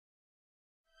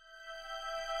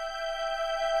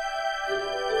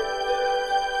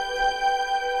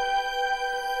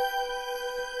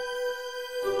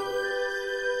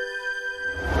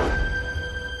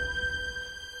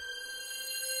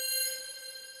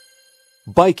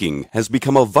Biking has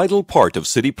become a vital part of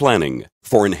city planning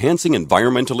for enhancing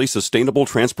environmentally sustainable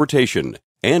transportation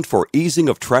and for easing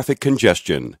of traffic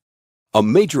congestion. A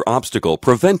major obstacle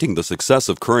preventing the success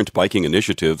of current biking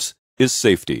initiatives is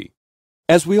safety.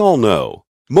 As we all know,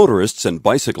 motorists and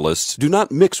bicyclists do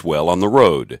not mix well on the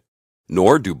road,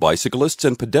 nor do bicyclists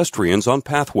and pedestrians on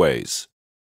pathways.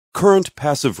 Current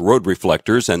passive road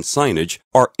reflectors and signage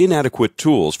are inadequate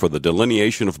tools for the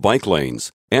delineation of bike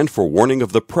lanes and for warning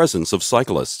of the presence of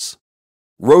cyclists.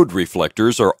 Road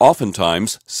reflectors are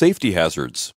oftentimes safety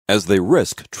hazards, as they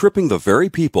risk tripping the very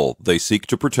people they seek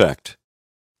to protect.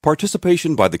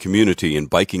 Participation by the community in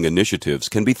biking initiatives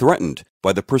can be threatened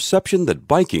by the perception that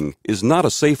biking is not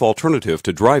a safe alternative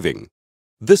to driving.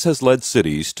 This has led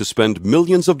cities to spend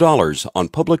millions of dollars on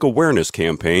public awareness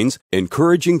campaigns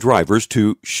encouraging drivers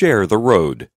to share the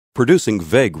road, producing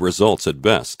vague results at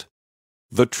best.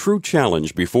 The true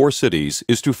challenge before cities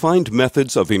is to find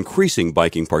methods of increasing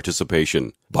biking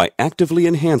participation by actively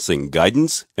enhancing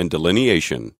guidance and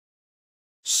delineation.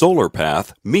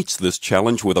 SolarPath meets this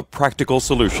challenge with a practical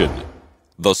solution: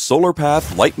 the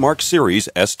SolarPath Lightmark Series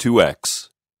S2X.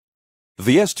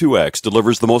 The S2X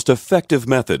delivers the most effective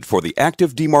method for the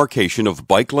active demarcation of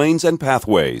bike lanes and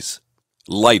pathways: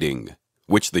 lighting,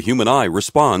 which the human eye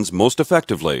responds most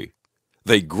effectively.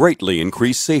 They greatly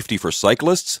increase safety for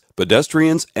cyclists,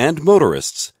 pedestrians, and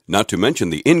motorists, not to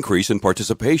mention the increase in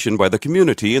participation by the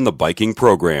community in the biking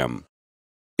program.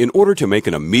 In order to make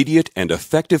an immediate and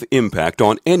effective impact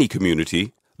on any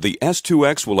community, the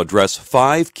S2X will address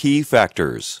 5 key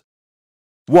factors.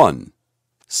 1.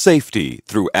 Safety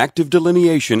through active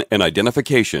delineation and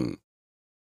identification.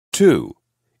 2.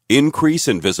 Increase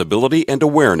in visibility and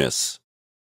awareness.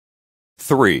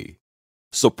 3.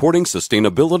 Supporting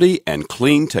sustainability and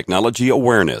clean technology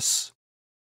awareness.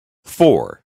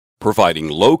 4. Providing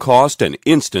low-cost and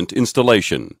instant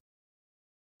installation.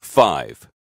 5.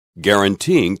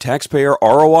 Guaranteeing taxpayer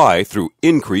ROI through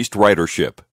increased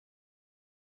ridership.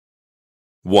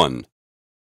 1.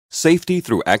 Safety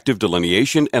through active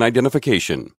delineation and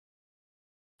identification.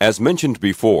 As mentioned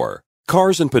before,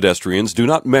 cars and pedestrians do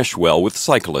not mesh well with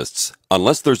cyclists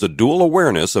unless there's a dual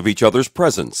awareness of each other's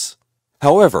presence.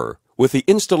 However, with the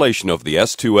installation of the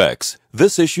S2X,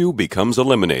 this issue becomes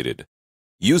eliminated.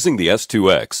 Using the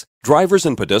S2X, drivers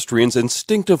and pedestrians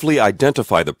instinctively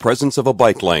identify the presence of a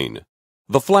bike lane.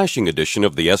 The flashing edition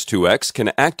of the S2X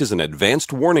can act as an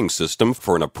advanced warning system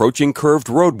for an approaching curved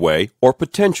roadway or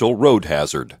potential road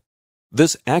hazard.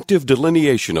 This active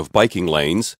delineation of biking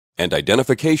lanes and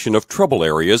identification of trouble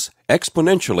areas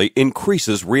exponentially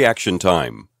increases reaction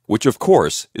time, which of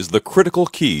course is the critical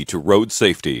key to road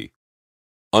safety.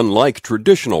 Unlike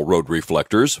traditional road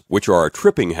reflectors, which are a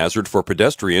tripping hazard for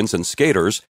pedestrians and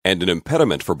skaters and an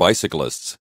impediment for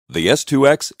bicyclists, the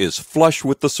S2X is flush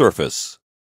with the surface.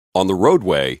 On the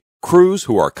roadway, crews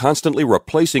who are constantly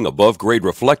replacing above-grade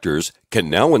reflectors can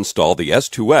now install the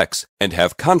S2X and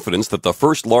have confidence that the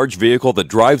first large vehicle that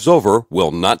drives over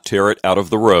will not tear it out of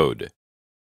the road.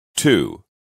 2.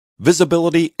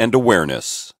 Visibility and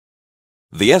awareness.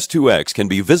 The S2X can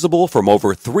be visible from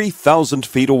over 3,000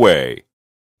 feet away.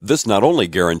 This not only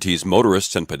guarantees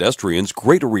motorists and pedestrians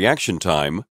greater reaction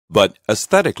time, but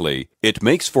aesthetically, it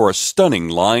makes for a stunning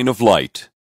line of light.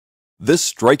 This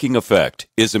striking effect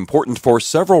is important for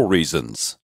several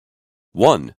reasons.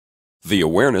 1. The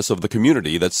awareness of the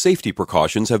community that safety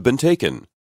precautions have been taken.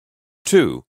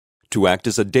 2. To act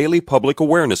as a daily public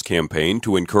awareness campaign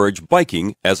to encourage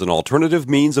biking as an alternative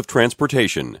means of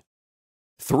transportation.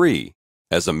 3.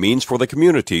 As a means for the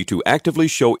community to actively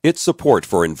show its support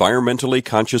for environmentally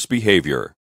conscious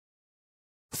behavior.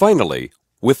 Finally,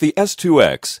 with the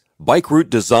S2X, bike route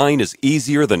design is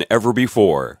easier than ever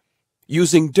before.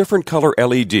 Using different color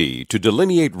LED to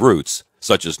delineate routes,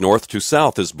 such as north to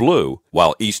south is blue,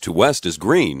 while east to west is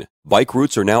green, bike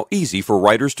routes are now easy for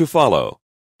riders to follow.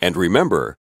 And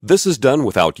remember, this is done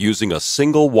without using a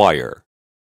single wire.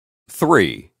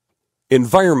 3.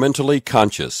 Environmentally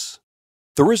conscious.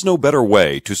 There is no better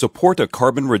way to support a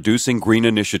carbon-reducing green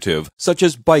initiative, such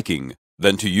as biking,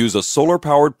 than to use a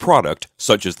solar-powered product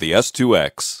such as the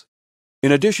S2X.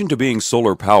 In addition to being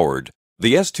solar-powered,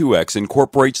 the S2X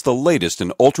incorporates the latest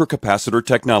in ultracapacitor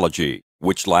technology,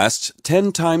 which lasts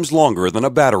 10 times longer than a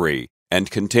battery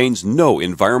and contains no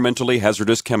environmentally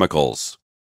hazardous chemicals.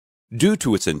 Due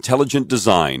to its intelligent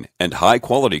design and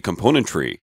high-quality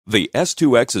componentry, the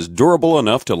S2X is durable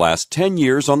enough to last 10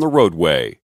 years on the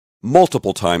roadway,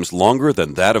 multiple times longer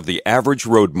than that of the average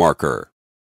road marker.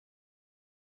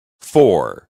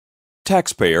 4.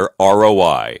 Taxpayer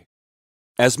ROI.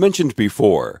 As mentioned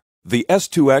before, the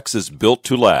S2X is built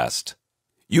to last.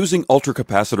 Using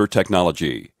ultracapacitor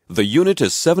technology, The unit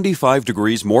is 75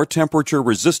 degrees more temperature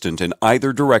resistant in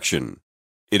either direction.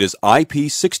 It is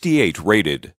IP68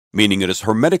 rated, meaning it is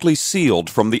hermetically sealed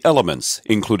from the elements,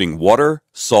 including water,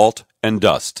 salt, and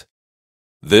dust.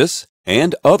 This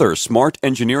and other smart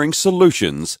engineering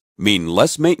solutions mean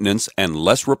less maintenance and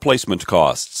less replacement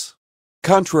costs.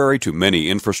 Contrary to many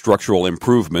infrastructural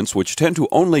improvements which tend to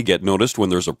only get noticed when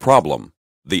there's a problem,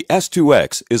 the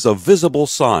S2X is a visible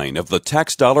sign of the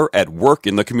tax dollar at work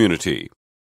in the community.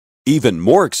 Even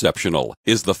more exceptional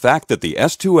is the fact that the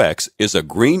S2X is a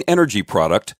green energy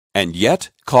product and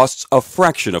yet costs a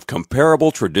fraction of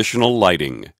comparable traditional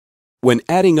lighting. When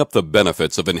adding up the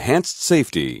benefits of enhanced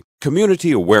safety,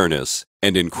 community awareness,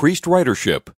 and increased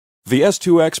ridership, the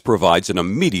S2X provides an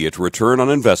immediate return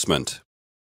on investment.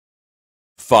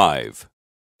 5.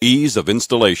 Ease of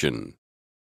installation.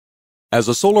 As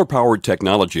a solar-powered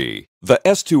technology, the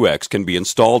S2X can be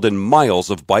installed in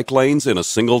miles of bike lanes in a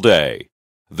single day.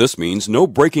 This means no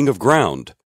breaking of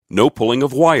ground, no pulling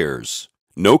of wires,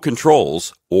 no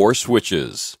controls or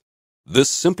switches. This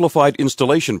simplified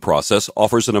installation process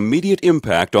offers an immediate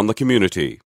impact on the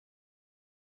community.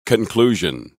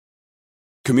 Conclusion.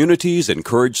 Communities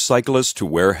encourage cyclists to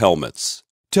wear helmets,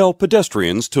 tell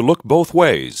pedestrians to look both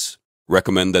ways,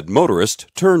 recommend that motorists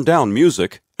turn down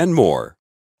music, and more,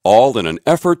 all in an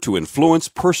effort to influence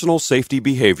personal safety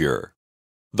behavior.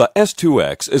 The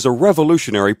S2X is a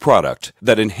revolutionary product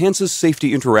that enhances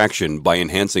safety interaction by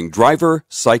enhancing driver,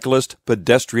 cyclist,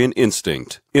 pedestrian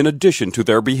instinct in addition to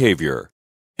their behavior.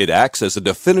 It acts as a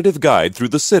definitive guide through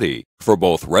the city for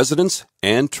both residents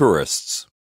and tourists.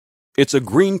 It's a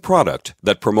green product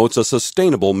that promotes a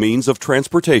sustainable means of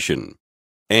transportation.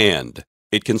 And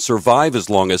it can survive as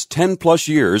long as 10+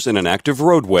 years in an active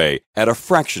roadway at a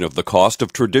fraction of the cost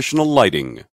of traditional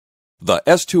lighting. The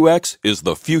S2X is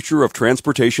the future of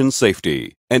transportation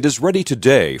safety and is ready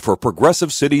today for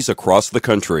progressive cities across the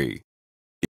country.